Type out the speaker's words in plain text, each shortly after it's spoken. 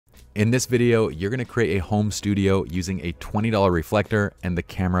In this video, you're gonna create a home studio using a $20 reflector and the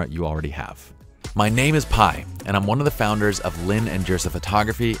camera you already have. My name is Pi, and I'm one of the founders of Lynn and Jersa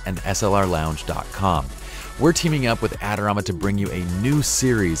Photography and SLRlounge.com. We're teaming up with Adorama to bring you a new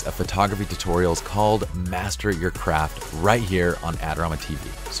series of photography tutorials called Master Your Craft right here on Adorama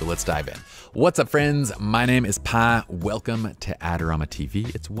TV. So let's dive in. What's up, friends? My name is Pi. Welcome to Adorama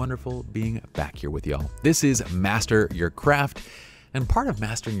TV. It's wonderful being back here with y'all. This is Master Your Craft. And part of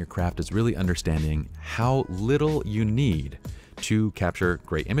mastering your craft is really understanding how little you need to capture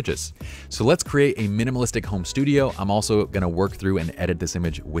great images. So let's create a minimalistic home studio. I'm also gonna work through and edit this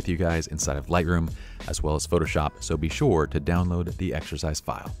image with you guys inside of Lightroom as well as Photoshop. So be sure to download the exercise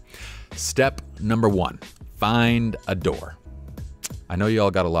file. Step number one, find a door. I know you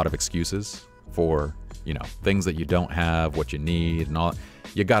all got a lot of excuses for, things that you don't have, what you need and all.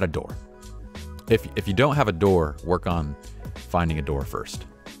 You got a door. If you don't have a door, work on finding a door first.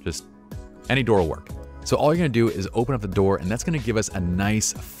 Just any door will work. So all you're gonna do is open up the door, and that's gonna give us a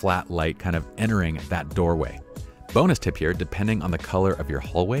nice flat light kind of entering that doorway. Bonus tip here, depending on the color of your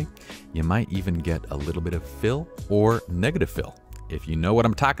hallway, you might even get a little bit of fill or negative fill. If you know what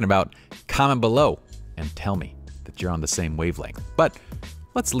I'm talking about, comment below and tell me that you're on the same wavelength. But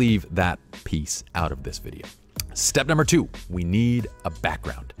let's leave that piece out of this video. Step number two, we need a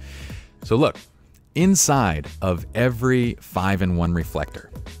background. So look, inside of every 5-in-1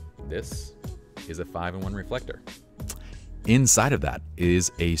 reflector, this is a 5-in-1 reflector. Inside of that is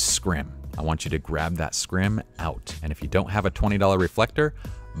a scrim. I want you to grab that scrim out. And if you don't have a $20 reflector,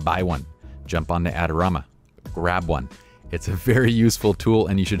 buy one. Jump onto Adorama, grab one. It's a very useful tool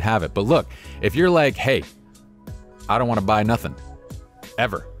and you should have it. But look, if you're like, hey, I don't want to buy nothing,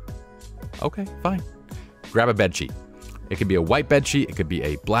 ever. Okay, fine. Grab a bed sheet. It could be a white bed sheet, it could be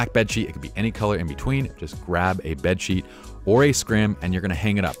a black bed sheet, it could be any color in between. Just grab a bed sheet or a scrim and you're gonna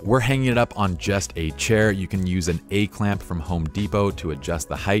hang it up. We're hanging it up on just a chair. You can use an A-clamp from Home Depot to adjust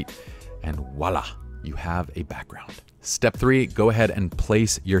the height, and voila, you have a background. Step three, go ahead and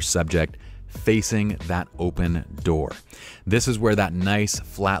place your subject facing that open door. This is where that nice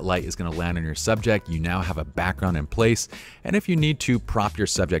flat light is gonna land on your subject. You now have a background in place. And if you need to prop your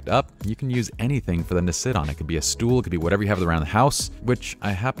subject up, you can use anything for them to sit on. It could be a stool, it could be whatever you have around the house, which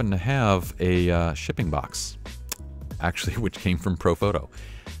I happen to have a shipping box, actually, which came from ProPhoto.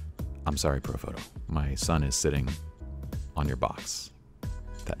 I'm sorry, ProPhoto. My son is sitting on your box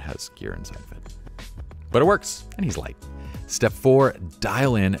that has gear inside of it. But it works, and he's light. Step four,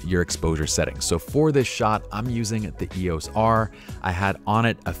 dial in your exposure settings. So for this shot, I'm using the EOS R. I had on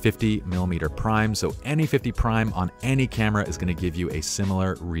it a 50mm prime. So any 50 prime on any camera is gonna give you a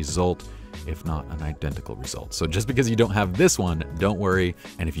similar result, if not an identical result. So just because you don't have this one, don't worry.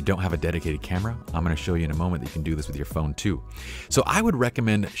 And if you don't have a dedicated camera, I'm gonna show you in a moment that you can do this with your phone too. So I would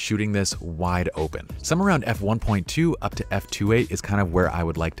recommend shooting this wide open. Somewhere around f1.2 up to f2.8 is kind of where I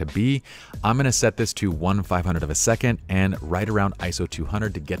would like to be. I'm gonna set this to 1/500 of a second and right around ISO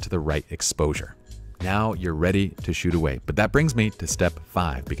 200 to get to the right exposure. Now you're ready to shoot away. But that brings me to step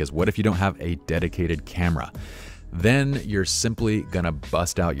five, because what if you don't have a dedicated camera? Then you're simply gonna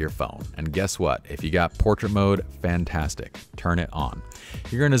bust out your phone. And guess what? If you got portrait mode, fantastic, turn it on.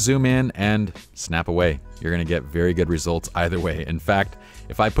 You're gonna zoom in and snap away. You're gonna get very good results either way. In fact,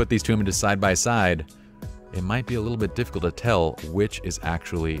 if I put these two images side by side, it might be a little bit difficult to tell which is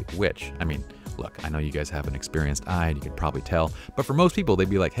actually which. I mean, look, I know you guys have an experienced eye and you could probably tell, but for most people, they'd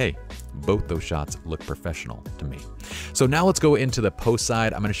be like, hey, both those shots look professional to me. So now let's go into the post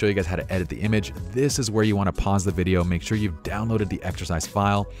side. I'm gonna show you guys how to edit the image. This is where you wanna pause the video. Make sure you've downloaded the exercise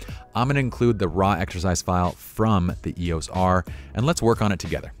file. I'm gonna include the raw exercise file from the EOS R, and let's work on it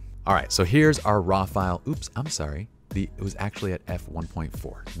together. All right, so here's our raw file. Oops, I'm sorry. It was actually at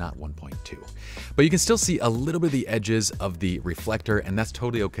f1.4, not 1.2. But you can still see a little bit of the edges of the reflector, and that's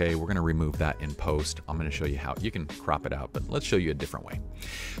totally okay. We're gonna remove that in post. I'm gonna show you how. You can crop it out, but let's show you a different way.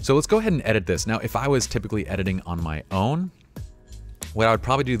 So let's go ahead and edit this. Now, if I was typically editing on my own, what I would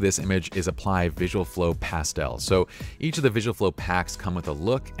probably do to this image is apply Visual Flow Pastel. So each of the Visual Flow packs come with a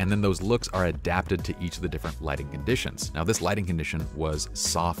look, and then those looks are adapted to each of the different lighting conditions. Now this lighting condition was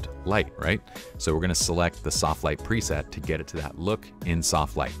soft light, right? So we're gonna select the soft light preset to get it to that look in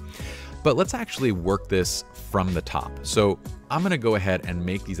soft light. But let's actually work this from the top. So I'm gonna go ahead and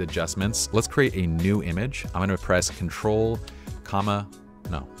make these adjustments. Let's create a new image. I'm gonna press Control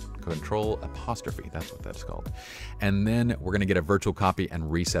apostrophe, that's what that's called. And then we're gonna get a virtual copy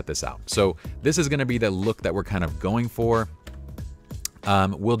and reset this out. So this is gonna be the look that we're kind of going for.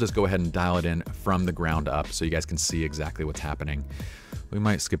 We'll just go ahead and dial it in from the ground up so you guys can see exactly what's happening. We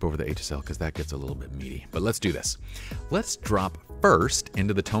might skip over the HSL because that gets a little bit meaty, but let's do this. Let's drop first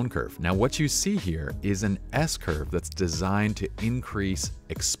into the tone curve. Now what you see here is an S curve that's designed to increase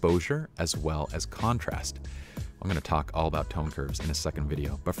exposure as well as contrast. I'm going to talk all about tone curves in a second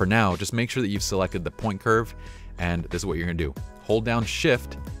video, but for now, just make sure that you've selected the point curve, and this is what you're going to do. Hold down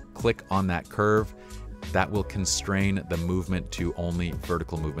Shift, click on that curve. That will constrain the movement to only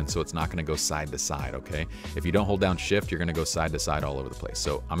vertical movement, so it's not going to go side to side, okay? If you don't hold down Shift, you're going to go side to side all over the place.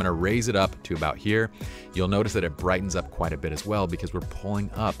 So I'm going to raise it up to about here. You'll notice that it brightens up quite a bit as well because we're pulling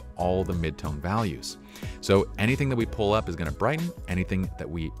up all the midtone values. So anything that we pull up is going to brighten, anything that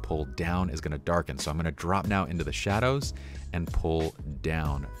we pull down is going to darken. So I'm going to drop now into the shadows and pull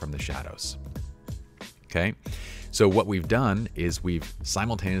down from the shadows. Okay, so what we've done is we've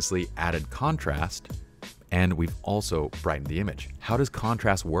simultaneously added contrast, and we've also brightened the image. How does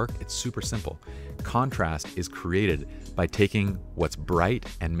contrast work? It's super simple. Contrast is created by taking what's bright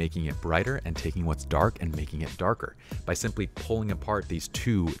and making it brighter, and taking what's dark and making it darker, by simply pulling apart these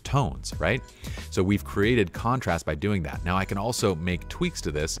two tones, right? So we've created contrast by doing that. Now I can also make tweaks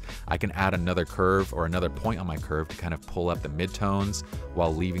to this. I can add another curve or another point on my curve to kind of pull up the midtones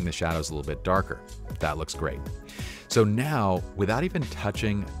while leaving the shadows a little bit darker. That looks great. So now, without even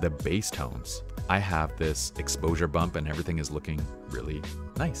touching the base tones, I have this exposure bump and everything is looking really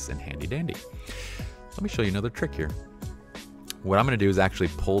nice and handy dandy. Let me show you another trick here. What I'm going to do is actually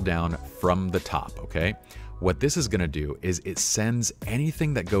pull down from the top, okay? What this is going to do is it sends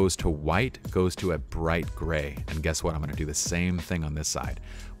anything that goes to white goes to a bright gray. And guess what? I'm going to do the same thing on this side.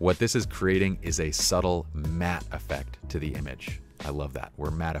 What this is creating is a subtle matte effect to the image. I love that.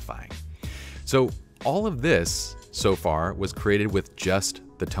 We're mattifying. So all of this so far was created with just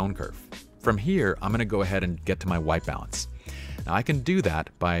the tone curve. From here, I'm going to go ahead and get to my white balance. Now I can do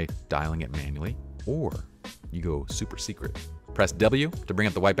that by dialing it manually, or you go super secret. Press W to bring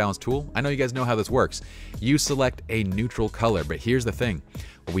up the white balance tool. I know you guys know how this works. You select a neutral color, but here's the thing.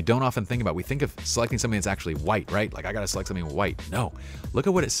 What we don't often think about, we think of selecting something that's actually white, right? Like I gotta select something white. No, look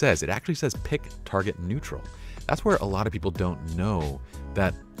at what it says. It actually says pick target neutral. That's where a lot of people don't know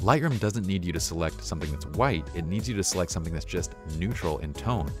that Lightroom doesn't need you to select something that's white. It needs you to select something that's just neutral in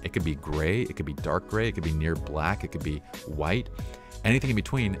tone. It could be gray, it could be dark gray, it could be near black, it could be white, anything in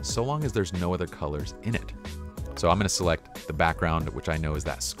between, so long as there's no other colors in it. So I'm going to select the background, which I know is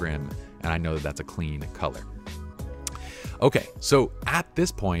that scrim, and I know that that's a clean color. Okay, so at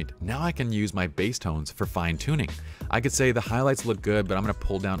this point, now I can use my base tones for fine tuning. I could say the highlights look good, but I'm going to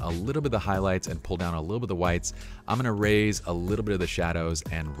pull down a little bit of the highlights and pull down a little bit of the whites. I'm going to raise a little bit of the shadows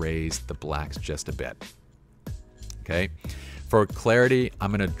and raise the blacks just a bit. Okay. For clarity,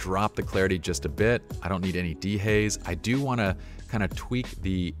 I'm going to drop the clarity just a bit. I don't need any dehaze. I do want to kind of tweak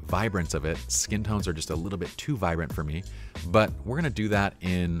the vibrance of it. Skin tones are just a little bit too vibrant for me, but we're going to do that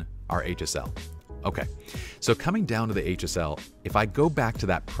in our HSL. Okay, so coming down to the HSL, if I go back to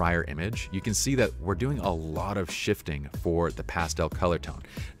that prior image, you can see that we're doing a lot of shifting for the pastel color tone.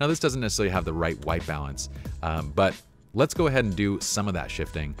 Now this doesn't necessarily have the right white balance, but let's go ahead and do some of that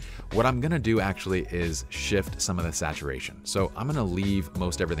shifting. What I'm gonna do actually is shift some of the saturation. So I'm gonna leave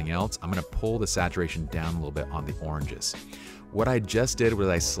most everything else. I'm gonna pull the saturation down a little bit on the oranges. What I just did was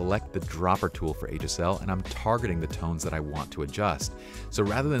I select the dropper tool for HSL and I'm targeting the tones that I want to adjust. So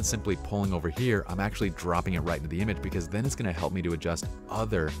rather than simply pulling over here, I'm actually dropping it right into the image, because then it's gonna help me to adjust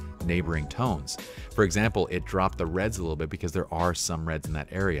other neighboring tones. For example, it dropped the reds a little bit because there are some reds in that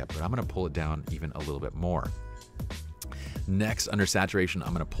area, but I'm gonna pull it down even a little bit more. Next, under saturation,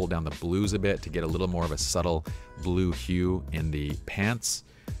 I'm gonna pull down the blues a bit to get a little more of a subtle blue hue in the pants.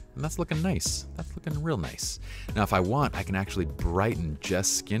 And that's looking nice. That's looking real nice. Now, if I want, I can actually brighten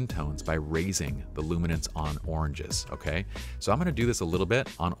just skin tones by raising the luminance on oranges, okay? So I'm gonna do this a little bit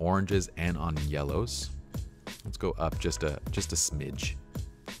on oranges and on yellows. Let's go up just a smidge,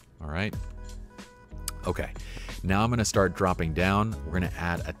 all right? Okay, now I'm gonna start dropping down. We're gonna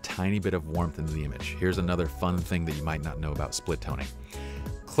add a tiny bit of warmth into the image. Here's another fun thing that you might not know about split toning.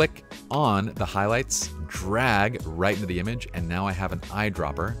 Click on the highlights, drag right into the image, and now I have an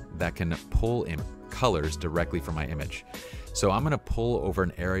eyedropper that can pull in colors directly from my image. So I'm gonna pull over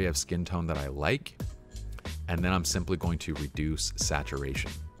an area of skin tone that I like, and then I'm simply going to reduce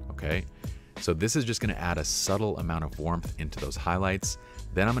saturation, okay? So this is just gonna add a subtle amount of warmth into those highlights.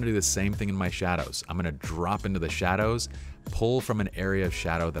 Then I'm gonna do the same thing in my shadows. I'm gonna drop into the shadows, pull from an area of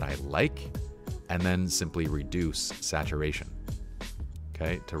shadow that I like, and then simply reduce saturation.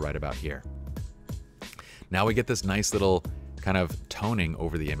 Okay, to right about here. Now we get this nice little kind of toning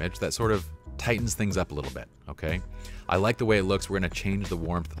over the image that sort of tightens things up a little bit, okay? I like the way it looks. We're gonna change the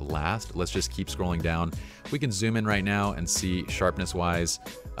warmth last. Let's just keep scrolling down. We can zoom in right now and see sharpness-wise,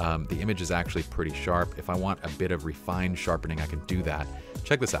 the image is actually pretty sharp. If I want a bit of refined sharpening, I can do that.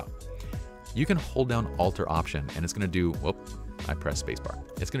 Check this out. You can hold down Alt or Option, and it's gonna do, whoop, I press spacebar.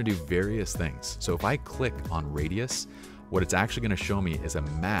 It's gonna do various things. So if I click on radius, what it's actually gonna show me is a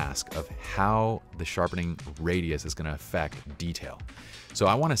mask of how the sharpening radius is gonna affect detail. So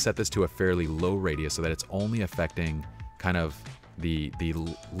I wanna set this to a fairly low radius so that it's only affecting kind of the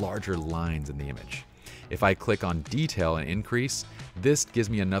larger lines in the image. If I click on detail and increase, this gives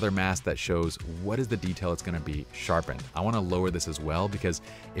me another mask that shows what is the detail it's gonna be sharpened. I wanna lower this as well because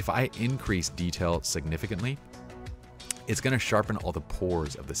if I increase detail significantly, it's gonna sharpen all the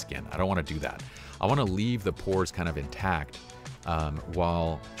pores of the skin. I don't wanna do that. I wanna leave the pores kind of intact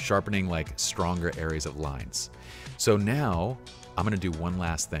while sharpening like stronger areas of lines. So now I'm gonna do one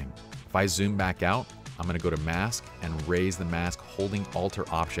last thing. If I zoom back out, I'm gonna go to mask and raise the mask holding Alt or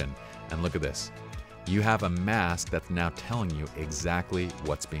Option, and look at this. You have a mask that's now telling you exactly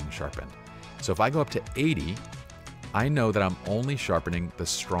what's being sharpened. So if I go up to 80, I know that I'm only sharpening the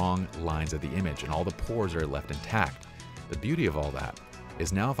strong lines of the image and all the pores are left intact. The beauty of all that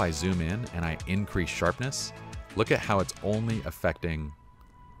is now if I zoom in and I increase sharpness, look at how it's only affecting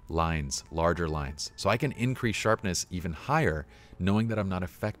lines, larger lines. So I can increase sharpness even higher knowing that I'm not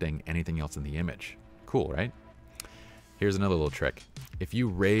affecting anything else in the image. Cool, right? Here's another little trick. If you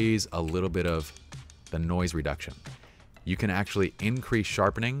raise a little bit of the noise reduction, you can actually increase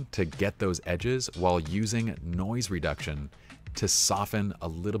sharpening to get those edges while using noise reduction to soften a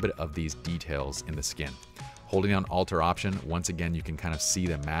little bit of these details in the skin. Holding down Alt or Option, once again, you can kind of see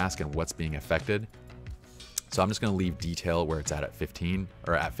the mask and what's being affected. So I'm just gonna leave detail where it's at 15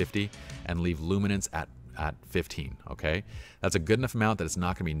 or at 50 and leave luminance at 15, okay? That's a good enough amount that it's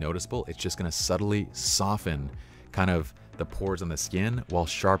not gonna be noticeable. It's just gonna subtly soften kind of the pores on the skin while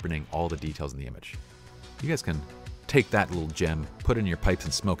sharpening all the details in the image. You guys can take that little gem, put it in your pipes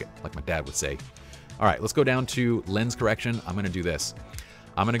and smoke it, like my dad would say. All right, let's go down to lens correction. I'm gonna do this.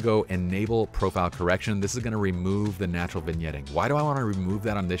 I'm gonna go enable profile correction. This is gonna remove the natural vignetting. Why do I wanna remove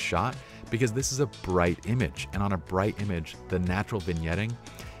that on this shot? Because this is a bright image, and on a bright image, the natural vignetting,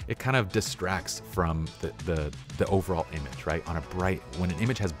 it kind of distracts from the overall image, right? When an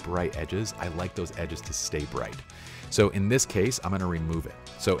image has bright edges, I like those edges to stay bright. So in this case, I'm gonna remove it.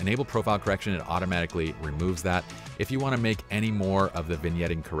 So enable profile correction, it automatically removes that. If you wanna make any more of the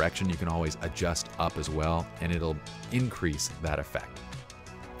vignetting correction, you can always adjust up as well, and it'll increase that effect.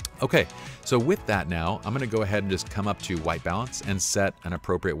 Okay, so with that now, I'm gonna go ahead and just come up to white balance and set an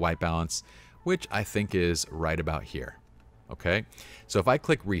appropriate white balance, which I think is right about here, okay? So if I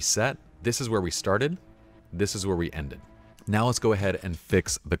click reset, this is where we started, this is where we ended. Now let's go ahead and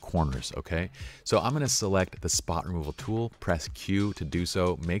fix the corners, okay? So I'm gonna select the spot removal tool, press Q to do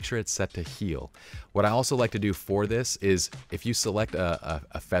so, make sure it's set to heal. What I also like to do for this is if you select a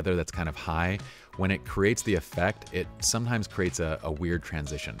feather that's kind of high, when it creates the effect, it sometimes creates a weird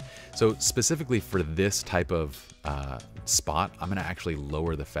transition. So specifically for this type of spot, I'm gonna actually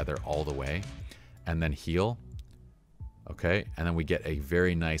lower the feather all the way and then heal, okay? And then we get a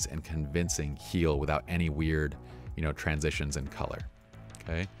very nice and convincing heal without any weird transitions in color,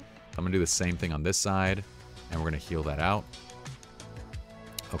 okay? So I'm gonna do the same thing on this side, and we're gonna heal that out.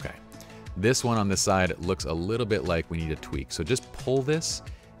 Okay, this one on this side looks a little bit like we need a tweak. So just pull this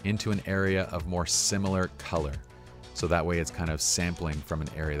into an area of more similar color. So that way it's kind of sampling from an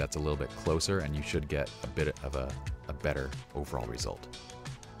area that's a little bit closer, and you should get a bit of a better overall result,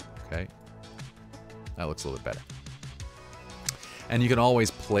 okay? That looks a little bit better. And you can always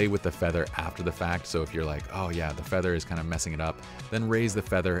play with the feather after the fact. So if you're like, oh yeah, the feather is kind of messing it up, then raise the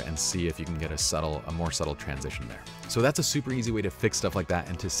feather and see if you can get a more subtle transition there. So that's a super easy way to fix stuff like that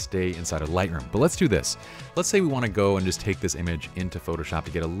and to stay inside of Lightroom. But let's do this. Let's say we want to go and just take this image into Photoshop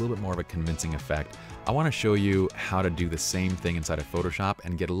to get a little bit more of a convincing effect. I want to show you how to do the same thing inside of Photoshop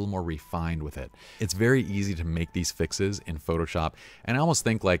and get a little more refined with it. It's very easy to make these fixes in Photoshop. And I almost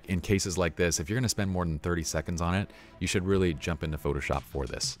think like in cases like this, if you're going to spend more than 30 seconds on it, you should really jump into Photoshop for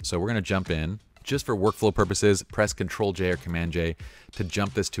this. So we're going to jump in. Just for workflow purposes, press Ctrl J or Command J to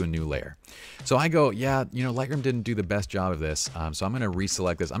jump this to a new layer. So I go, yeah, Lightroom didn't do the best job of this, so I'm gonna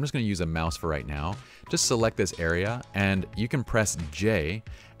reselect this. I'm just gonna use a mouse for right now. Just select this area, and you can press J,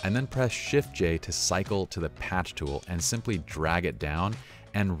 and then press Shift J to cycle to the patch tool, and simply drag it down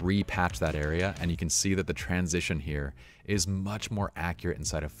and repatch that area, and you can see that the transition here is much more accurate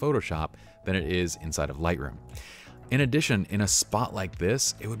inside of Photoshop than it is inside of Lightroom. In addition, in a spot like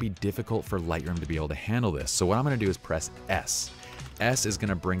this, it would be difficult for Lightroom to be able to handle this. So what I'm gonna do is press S. S is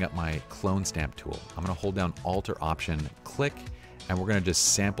gonna bring up my clone stamp tool. I'm gonna hold down Alt or Option, click, and we're gonna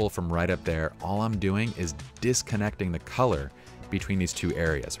just sample from right up there. All I'm doing is disconnecting the color between these two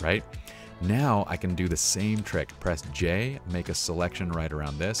areas, right? Now I can do the same trick. Press J, make a selection right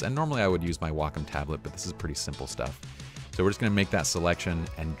around this. And normally I would use my Wacom tablet, but this is pretty simple stuff. So we're just gonna make that selection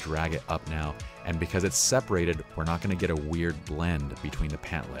and drag it up now. And because it's separated, we're not gonna get a weird blend between the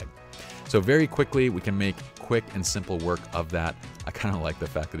pant leg. So very quickly, we can make quick and simple work of that. I kind of like the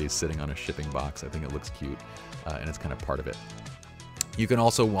fact that he's sitting on a shipping box. I think it looks cute, and it's kind of part of it. You can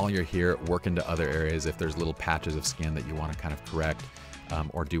also, while you're here, work into other areas if there's little patches of skin that you want to kind of correct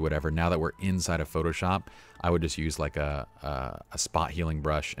or do whatever. Now that we're inside of Photoshop, I would just use like a spot healing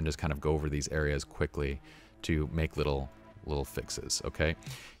brush and just kind of go over these areas quickly to make little fixes, okay?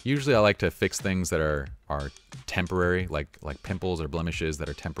 Usually I like to fix things that are temporary, like pimples or blemishes that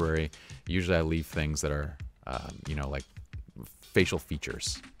are temporary. Usually I leave things that are, you know, like facial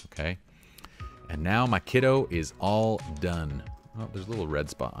features, okay? And now my kiddo is all done. Oh, there's a little red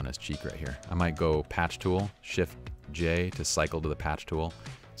spot on his cheek right here. I might go Patch Tool, Shift J to cycle to the Patch Tool,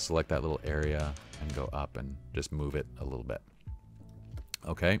 select that little area and go up and just move it a little bit.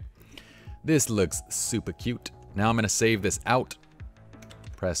 Okay, this looks super cute. Now I'm gonna save this out.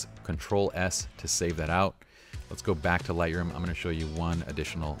 Press Control S to save that out. Let's go back to Lightroom. I'm gonna show you one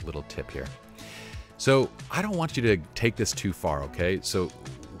additional little tip here. So I don't want you to take this too far, okay? So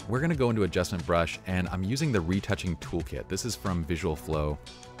we're gonna go into Adjustment Brush and I'm using the Retouching Toolkit. This is from Visual Flow.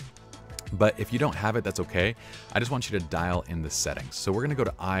 But if you don't have it, that's okay. I just want you to dial in the settings. So we're gonna go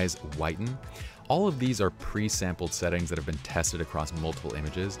to Eyes Whiten. All of these are pre-sampled settings that have been tested across multiple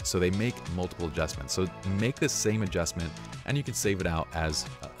images, so they make multiple adjustments. So make this same adjustment and you can save it out as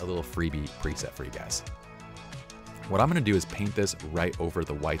a little freebie preset for you guys. What I'm gonna do is paint this right over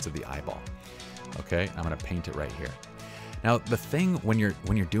the whites of the eyeball. Okay, I'm gonna paint it right here. Now the thing when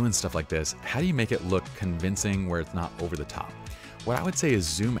you're doing stuff like this, how do you make it look convincing where it's not over the top? What I would say is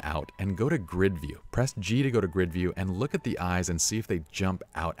zoom out and go to grid view. Press G to go to grid view and look at the eyes and see if they jump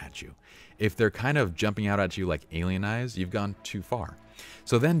out at you. If they're kind of jumping out at you like alien eyes, you've gone too far.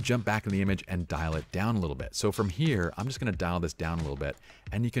 So then jump back in the image and dial it down a little bit. So from here, I'm just gonna dial this down a little bit,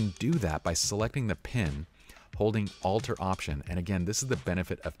 and you can do that by selecting the pin, holding Alt or Option. And again, this is the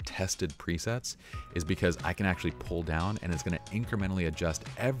benefit of tested presets, is because I can actually pull down and it's gonna incrementally adjust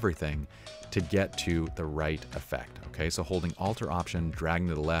everything to get to the right effect, okay? So holding Alt or Option, dragging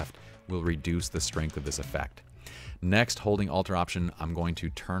to the left, will reduce the strength of this effect. Next, holding Alt or Option, I'm going to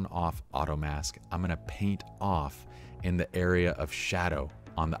turn off Auto Mask. I'm gonna paint off in the area of shadow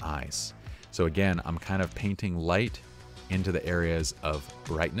on the eyes. So again, I'm kind of painting light into the areas of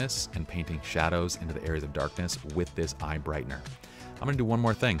brightness and painting shadows into the areas of darkness with this eye brightener. I'm gonna do one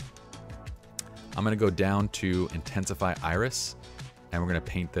more thing. I'm gonna go down to Intensify Iris, and we're gonna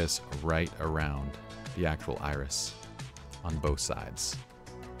paint this right around the actual iris on both sides.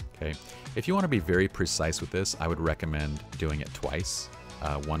 Okay. If you want to be very precise with this, I would recommend doing it twice,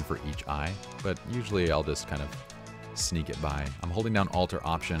 one for each eye, but usually I'll just kind of sneak it by. I'm holding down Alt or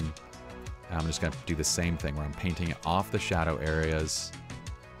Option, and I'm just going to do the same thing where I'm painting it off the shadow areas,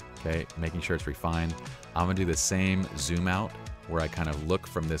 okay, making sure it's refined. I'm going to do the same zoom out where I kind of look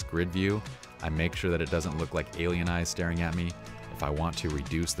from this grid view. I make sure that it doesn't look like alien eyes staring at me. If I want to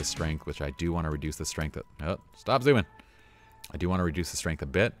reduce the strength, which I do want to reduce the strength, stop zooming. I do want to reduce the strength a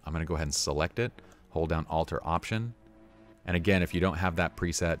bit. I'm going to go ahead and select it, hold down Alt or Option. And again, if you don't have that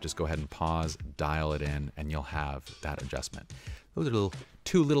preset, just go ahead and pause, dial it in, and you'll have that adjustment. Those are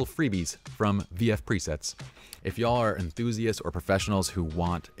two little freebies from VF Presets. If y'all are enthusiasts or professionals who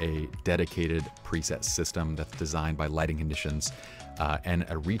want a dedicated preset system that's designed by lighting conditions and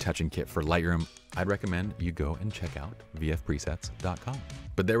a retouching kit for Lightroom, I'd recommend you go and check out vfpresets.com.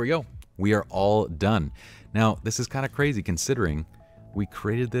 But there we go. We are all done. Now, this is kind of crazy considering we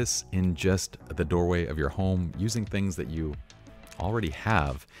created this in just the doorway of your home using things that you already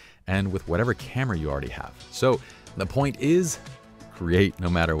have and with whatever camera you already have. So the point is, create no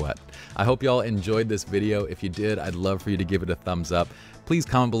matter what. I hope y'all enjoyed this video. If you did, I'd love for you to give it a thumbs up. Please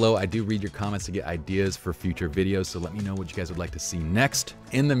comment below. I do read your comments to get ideas for future videos, so let me know what you guys would like to see next.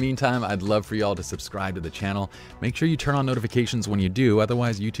 In the meantime, I'd love for y'all to subscribe to the channel. Make sure you turn on notifications when you do,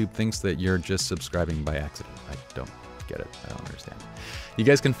 otherwise YouTube thinks that you're just subscribing by accident. I don't get it. I don't understand. You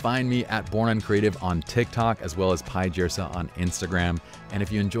guys can find me at Born Uncreative on TikTok, as well as Pi Jersa on Instagram. And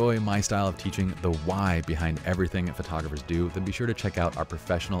if you enjoy my style of teaching the why behind everything that photographers do, then be sure to check out our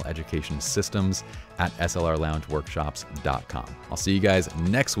professional education systems at slrloungeworkshops.com. I'll see you guys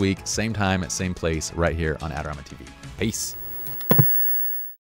next week, same time, same place, right here on Adorama TV. Peace.